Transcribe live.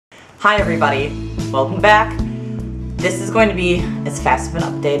Hi everybody, welcome back. This is going to be as fast of an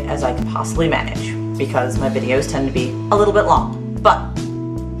update as I can possibly manage because my videos tend to be a little bit long. But,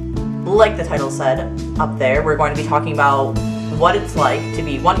 like the title said up there, we're going to be talking about what it's like to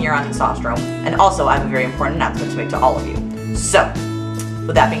be 1 year on testosterone, and also I have a very important announcement to make to all of you. So,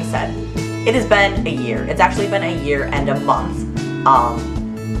 with that being said, it has been a year. It's actually been a year and a month.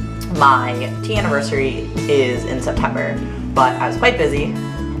 My tea anniversary is in September, but I was quite busy,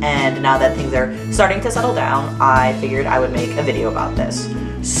 and now that things are starting to settle down, I figured I would make a video about this.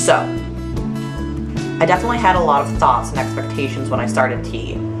 So, I definitely had a lot of thoughts and expectations when I started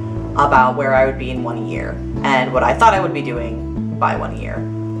tea about where I would be in 1 year, and what I thought I would be doing by 1 year.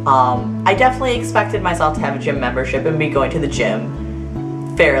 I definitely expected myself to have a gym membership and be going to the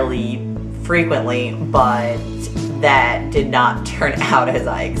gym fairly frequently, but that did not turn out as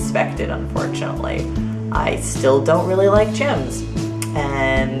I expected, unfortunately. I still don't really like gyms,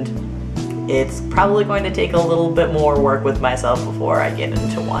 and it's probably going to take a little bit more work with myself before I get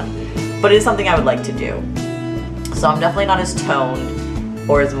into one. But it is something I would like to do. So I'm definitely not as toned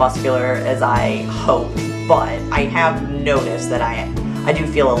or as muscular as I hoped, but I have noticed that I do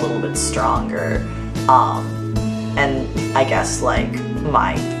feel a little bit stronger. And I guess like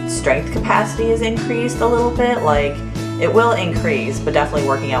my strength capacity has increased a little bit. Like, it will increase, but definitely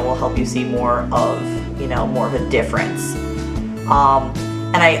working out will help you see more of, more of a difference.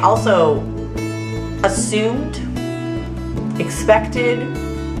 And I also assumed, expected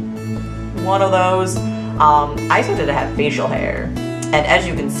one of those. I started to have facial hair, and as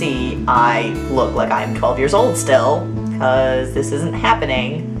you can see, I look like I'm 12 years old still, because this isn't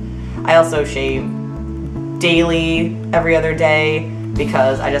happening. I also shave daily, every other day,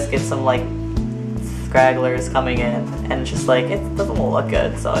 because I just get some like scragglers coming in, and it's just like, it doesn't look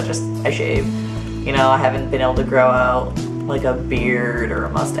good, so I shave. I haven't been able to grow out like a beard or a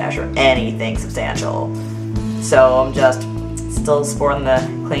mustache or anything substantial. So I'm just still sporting the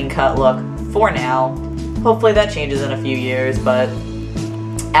clean cut look for now. Hopefully that changes in a few years, but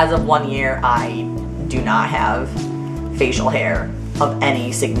as of 1 year, I do not have facial hair of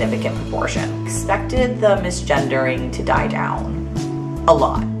any significant proportion. Expected the misgendering to die down a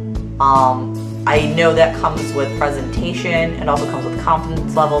lot. I know that comes with presentation, it also comes with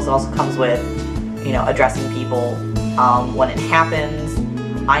confidence levels, it also comes with, addressing people when it happens.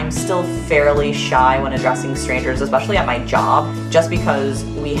 I'm still fairly shy when addressing strangers, especially at my job, just because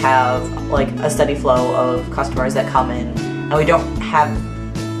we have like a steady flow of customers that come in, and we don't have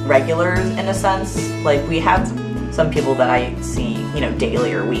regulars in a sense. Like, we have some people that I see,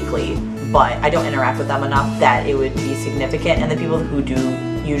 daily or weekly, but I don't interact with them enough that it would be significant, and the people who do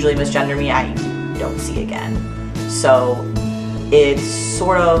usually misgender me, I don't see again. So it's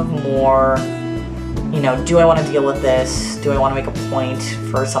sort of more, do I want to deal with this? Do I want to make a point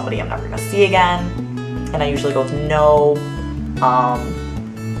for somebody I'm never going to see again? And I usually go with no.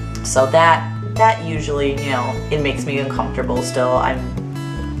 So that usually, it makes me uncomfortable still. I'm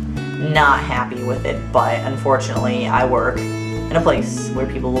not happy with it, but unfortunately I work in a place where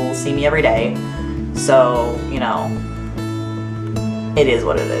people will see me every day. So, it is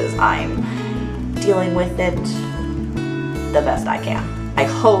what it is. I'm dealing with it the best I can. I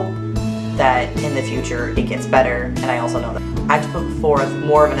hope that in the future it gets better, and I also know that I have to put forth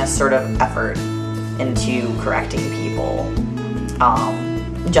more of an assertive effort into correcting people.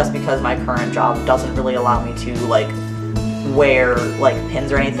 Just because my current job doesn't really allow me to wear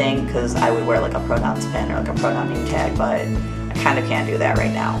pins or anything, because I would wear like a pronouns pin or like a pronoun name tag, but I kind of can't do that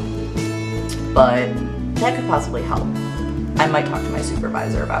right now. But that could possibly help. I might talk to my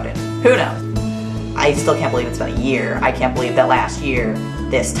supervisor about it. Who knows? I still can't believe it's been a year. I can't believe that last year,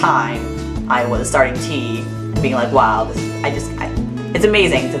 this time, I was starting tea and being like, wow, it's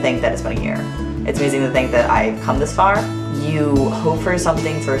amazing to think that it's been a year. It's amazing to think that I've come this far. You hope for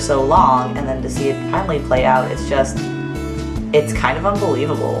something for so long, and then to see it finally play out, it's kind of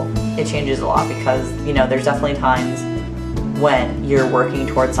unbelievable. It changes a lot because, there's definitely times when you're working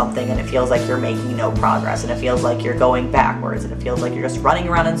towards something and it feels like you're making no progress, and it feels like you're going backwards, and it feels like you're just running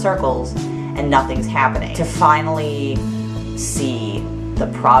around in circles and nothing's happening. To finally see the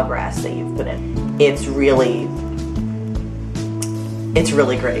progress that you've put in, it's really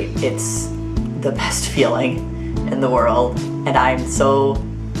great. It's the best feeling in the world, and I'm so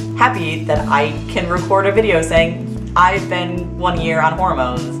happy that I can record a video saying I've been 1 year on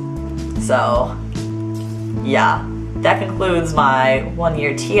hormones. So yeah, that concludes my 1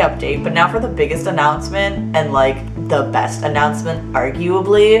 year tea update. But now for the biggest announcement, and the best announcement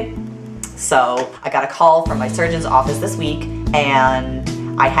arguably. So I got a call from my surgeon's office this week, and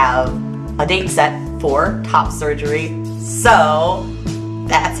I have a date set for top surgery. So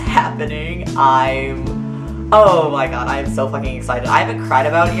that's happening. Oh my god, I'm so fucking excited. I haven't cried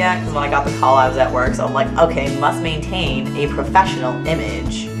about it yet because when I got the call I was at work, so I'm like, okay, must maintain a professional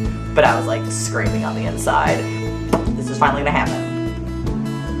image. But I was like screaming on the inside. This is finally gonna happen.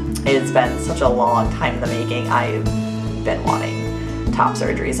 It's been such a long time in the making. I've been wanting top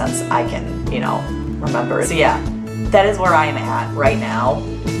surgery since I can, you know, remember. So yeah, that is where I am at right now.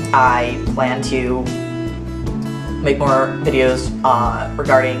 I plan to make more videos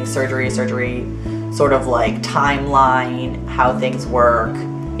regarding surgery, sort of like timeline, how things work,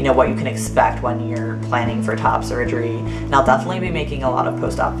 you know, what you can expect when you're planning for top surgery. And I'll definitely be making a lot of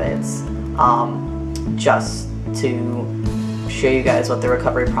post-op vids, just to show you guys what the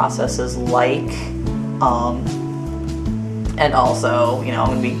recovery process is like. And also, you know, I'm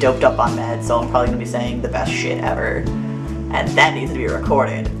gonna be doped up on meds, so I'm probably gonna be saying the best shit ever. And that needs to be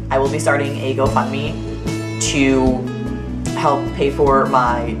recorded. I will be starting a GoFundMe to help pay for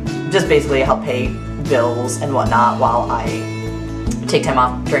just basically help pay bills and whatnot while I take time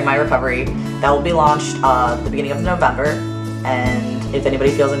off during my recovery. That will be launched the beginning of November, and if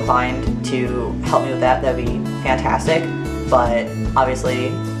anybody feels inclined to help me with that, that'd be fantastic, but obviously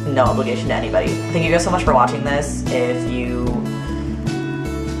no obligation to anybody. Thank you guys so much for watching this. If you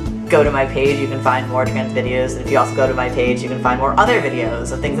go to my page, you can find more trans videos, and if you also go to my page, you can find more other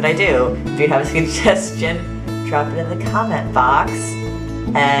videos of things that I do. If you have a suggestion, drop it in the comment box,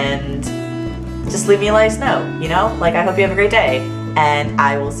 and just leave me a nice note, you know? Like, I hope you have a great day, and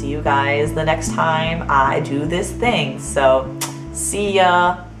I will see you guys the next time I do this thing. So, see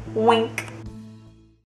ya. Wink.